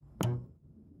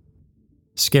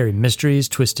Scary mysteries,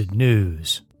 twisted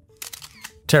news.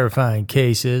 Terrifying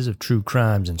cases of true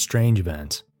crimes and strange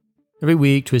events. Every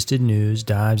week, Twisted News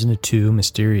dives into two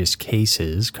mysterious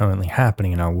cases currently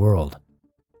happening in our world.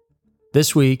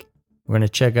 This week, we're going to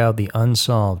check out the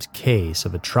unsolved case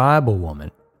of a tribal woman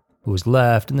who was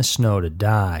left in the snow to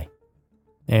die,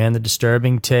 and the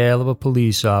disturbing tale of a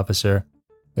police officer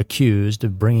accused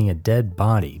of bringing a dead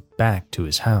body back to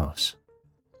his house.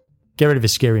 Get ready for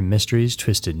Scary Mysteries,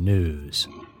 Twisted News.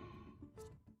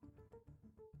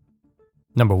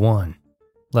 Number 1.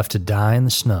 Left to die in the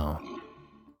snow.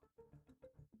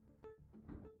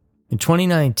 In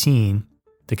 2019,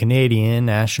 the Canadian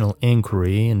National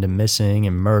Inquiry into Missing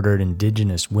and Murdered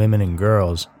Indigenous Women and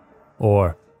Girls,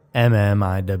 or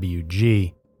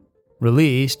MMIWG,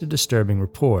 released a disturbing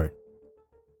report.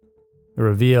 It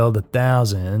revealed that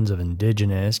thousands of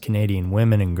Indigenous Canadian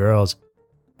women and girls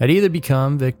had either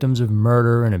become victims of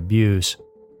murder and abuse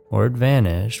or had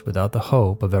vanished without the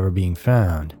hope of ever being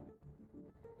found.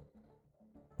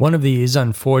 One of these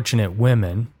unfortunate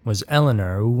women was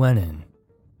Eleanor Uwenen.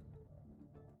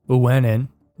 Uwenen,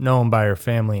 known by her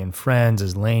family and friends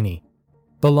as Lainey,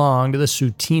 belonged to the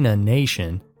Tsuut'ina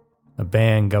Nation, a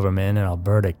band government in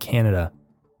Alberta, Canada,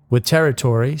 with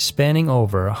territory spanning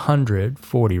over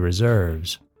 140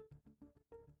 reserves.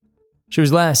 She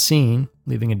was last seen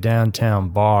leaving a downtown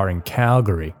bar in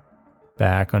Calgary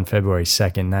back on February 2,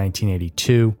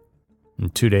 1982,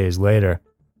 and 2 days later,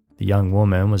 the young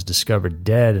woman was discovered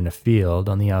dead in a field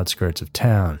on the outskirts of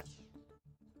town.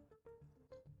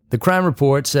 The crime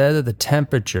report said that the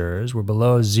temperatures were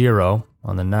below zero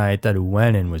on the night that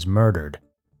Uwenen was murdered.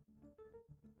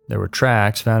 There were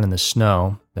tracks found in the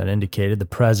snow that indicated the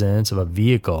presence of a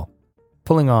vehicle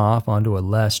pulling off onto a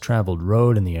less traveled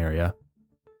road in the area.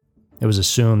 It was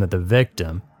assumed that the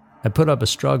victim had put up a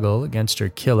struggle against her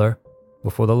killer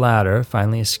before the latter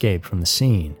finally escaped from the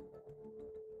scene.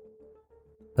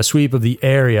 A sweep of the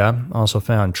area also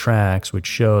found tracks which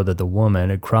showed that the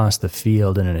woman had crossed the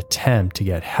field in an attempt to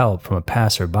get help from a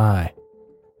passerby.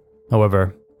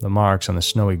 However, the marks on the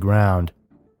snowy ground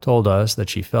told us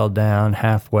that she fell down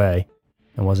halfway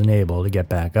and wasn't able to get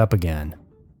back up again.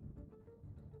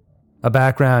 A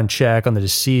background check on the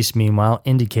deceased, meanwhile,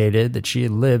 indicated that she had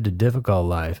lived a difficult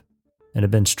life and had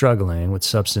been struggling with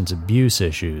substance abuse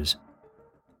issues.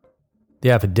 The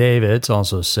affidavits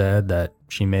also said that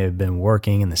she may have been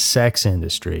working in the sex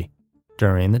industry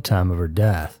during the time of her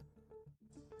death.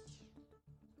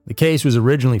 The case was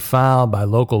originally filed by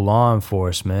local law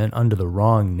enforcement under the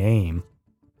wrong name.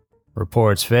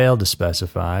 Reports failed to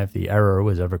specify if the error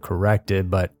was ever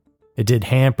corrected, but it did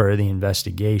hamper the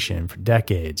investigation for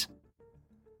decades.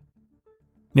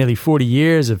 Nearly 40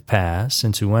 years have passed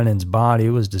since Uwenen's body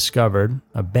was discovered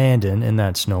abandoned in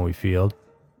that snowy field,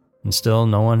 and still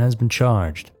no one has been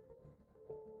charged.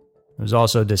 It was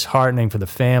also disheartening for the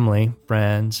family,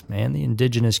 friends, and the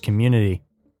Indigenous community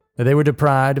that they were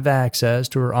deprived of access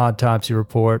to her autopsy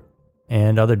report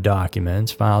and other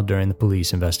documents filed during the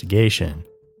police investigation.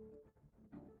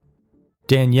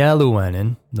 Danielle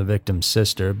Uwenen, the victim's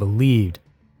sister, believed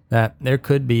that there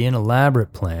could be an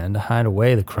elaborate plan to hide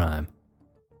away the crime.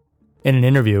 In an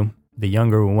interview, the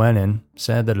younger Uwenen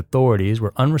said that authorities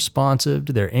were unresponsive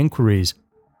to their inquiries,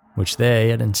 which they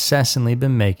had incessantly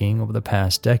been making over the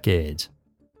past decades.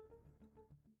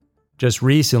 Just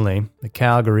recently, the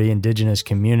Calgary Indigenous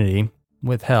community,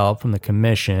 with help from the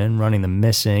commission running the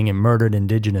Missing and Murdered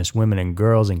Indigenous Women and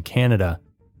Girls in Canada,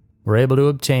 were able to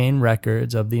obtain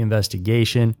records of the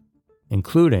investigation,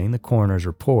 including the coroner's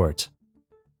reports.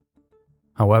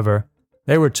 However,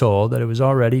 they were told that it was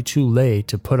already too late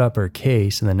to put up her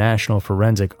case in the National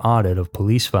Forensic Audit of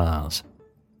Police Files.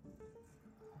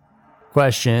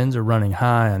 Questions are running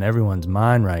high on everyone's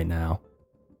mind right now.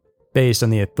 Based on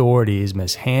the authorities'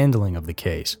 mishandling of the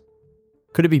case,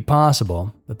 could it be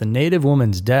possible that the Native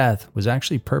woman's death was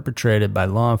actually perpetrated by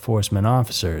law enforcement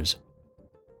officers?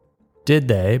 Did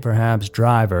they perhaps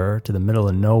drive her to the middle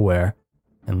of nowhere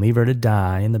and leave her to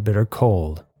die in the bitter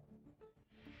cold?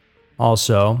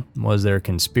 Also, was there a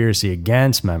conspiracy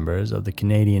against members of the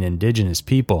Canadian Indigenous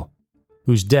people,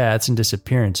 whose deaths and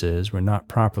disappearances were not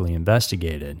properly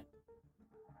investigated?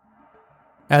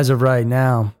 As of right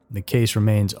now, the case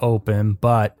remains open,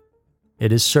 but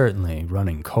it is certainly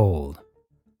running cold.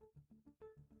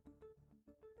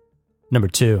 Number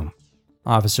 2.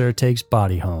 Officer takes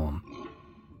body home.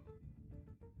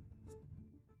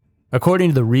 According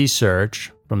to the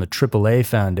research from the AAA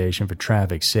Foundation for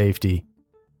Traffic Safety,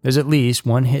 there's at least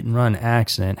one hit-and-run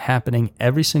accident happening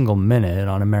every single minute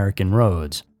on American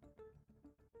roads.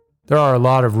 There are a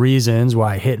lot of reasons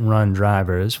why hit-and-run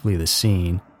drivers flee the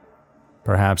scene.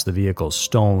 Perhaps the vehicle's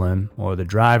stolen, or the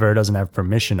driver doesn't have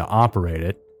permission to operate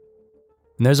it.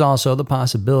 And there's also the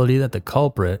possibility that the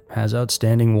culprit has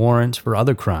outstanding warrants for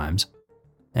other crimes,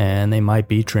 and they might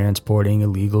be transporting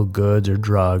illegal goods or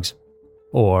drugs,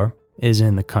 or is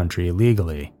in the country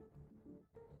illegally.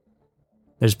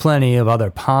 There's plenty of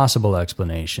other possible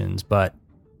explanations, but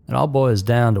it all boils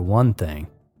down to one thing.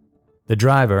 The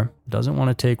driver doesn't want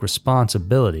to take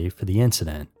responsibility for the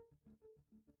incident.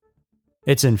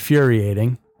 It's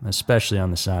infuriating, especially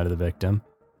on the side of the victim,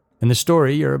 and the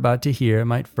story you're about to hear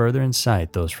might further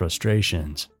incite those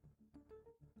frustrations.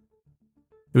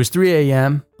 It was 3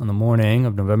 a.m. on the morning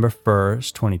of November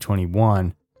 1st,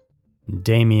 2021, and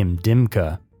Damien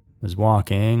Dimka was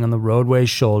walking on the roadway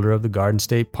shoulder of the Garden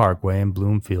State Parkway in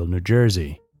Bloomfield, New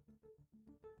Jersey.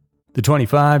 The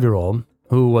 25-year-old,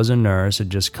 who was a nurse, had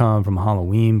just come from a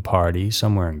Halloween party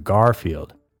somewhere in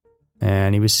Garfield,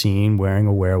 and he was seen wearing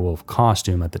a werewolf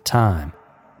costume at the time.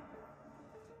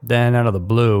 Then, out of the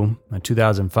blue, a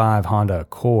 2005 Honda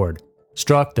Accord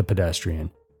struck the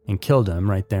pedestrian and killed him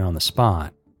right there on the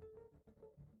spot.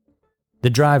 The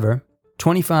driver,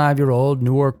 25-year-old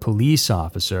Newark police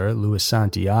officer Luis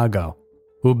Santiago,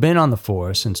 who had been on the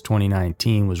force since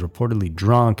 2019, was reportedly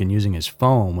drunk and using his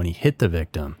phone when he hit the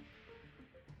victim.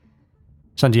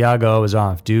 Santiago was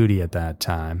off duty at that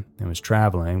time and was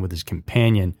traveling with his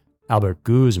companion, Albert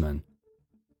Guzman.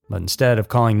 But instead of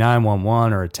calling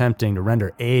 911 or attempting to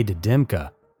render aid to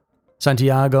Dimka,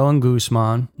 Santiago and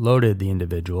Guzman loaded the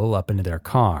individual up into their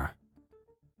car.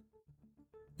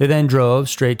 They then drove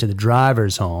straight to the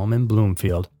driver's home in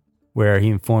Bloomfield, where he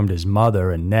informed his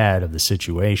mother and Ned of the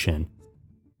situation.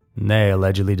 And they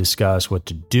allegedly discussed what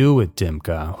to do with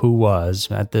Dimka, who was,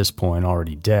 at this point,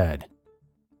 already dead.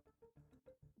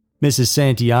 Mrs.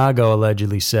 Santiago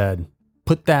allegedly said,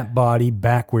 "Put that body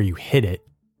back where you hit it.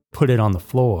 Put it on the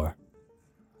floor."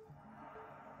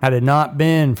 Had it not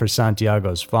been for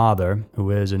Santiago's father,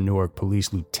 who is a Newark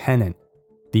police lieutenant,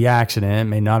 the accident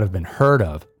may not have been heard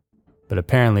of, but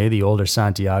apparently the older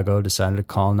Santiago decided to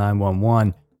call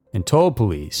 911 and told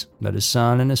police that his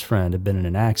son and his friend had been in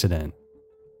an accident.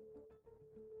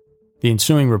 The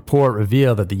ensuing report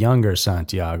revealed that the younger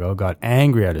Santiago got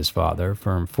angry at his father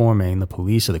for informing the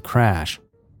police of the crash.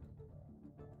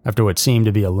 After what seemed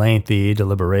to be a lengthy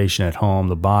deliberation at home,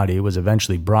 the body was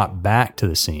eventually brought back to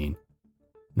the scene.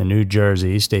 The New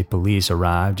Jersey State Police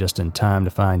arrived just in time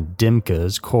to find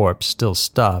Dimka's corpse still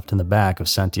stuffed in the back of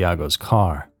Santiago's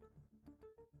car.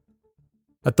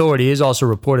 Authorities also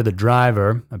reported the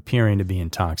driver appearing to be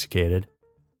intoxicated.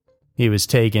 He was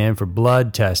taken for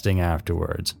blood testing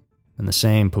afterwards, and the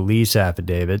same police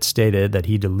affidavit stated that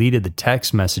he deleted the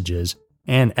text messages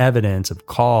and evidence of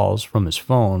calls from his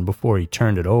phone before he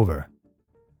turned it over.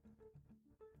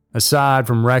 Aside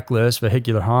from reckless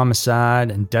vehicular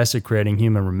homicide and desecrating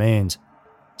human remains,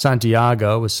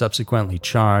 Santiago was subsequently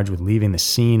charged with leaving the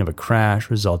scene of a crash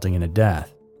resulting in a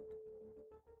death.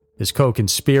 His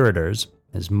co-conspirators,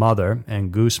 his mother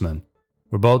and Guzman,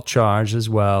 were both charged as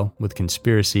well with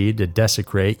conspiracy to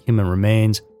desecrate human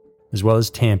remains as well as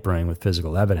tampering with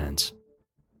physical evidence.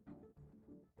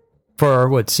 For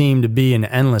what seemed to be an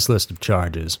endless list of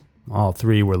charges, all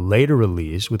three were later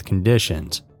released with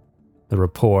conditions, the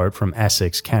report from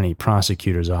Essex County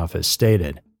Prosecutor's Office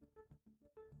stated.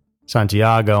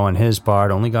 Santiago, on his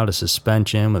part, only got a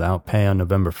suspension without pay on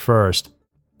November 1st,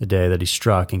 the day that he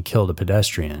struck and killed a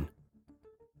pedestrian.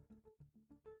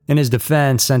 In his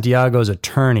defense, Santiago's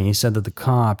attorney said that the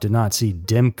cop did not see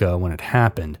Dimka when it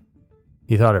happened.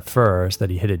 He thought at first that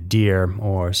he hit a deer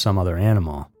or some other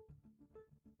animal.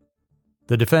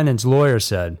 The defendant's lawyer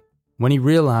said, when he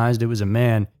realized it was a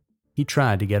man, he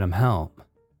tried to get him help.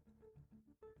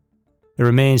 It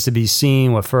remains to be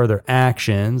seen what further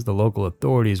actions the local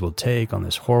authorities will take on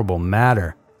this horrible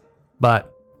matter,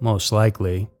 but most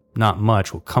likely, not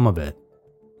much will come of it.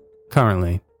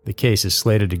 Currently, the case is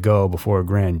slated to go before a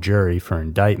grand jury for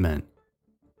indictment.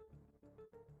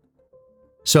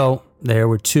 So, there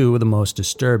were two of the most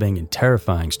disturbing and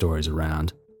terrifying stories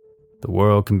around. The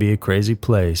world can be a crazy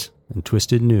place, and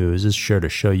Twisted News is sure to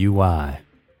show you why.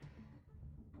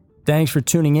 Thanks for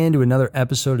tuning in to another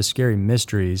episode of Scary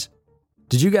Mysteries.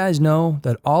 Did you guys know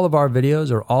that all of our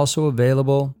videos are also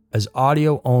available as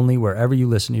audio only wherever you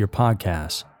listen to your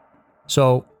podcasts?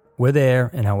 So, we're there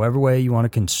in however way you want to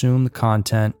consume the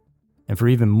content, and for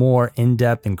even more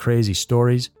in-depth and crazy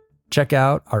stories, check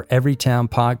out our Every Town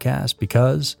podcast,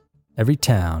 because every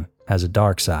town has a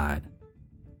dark side.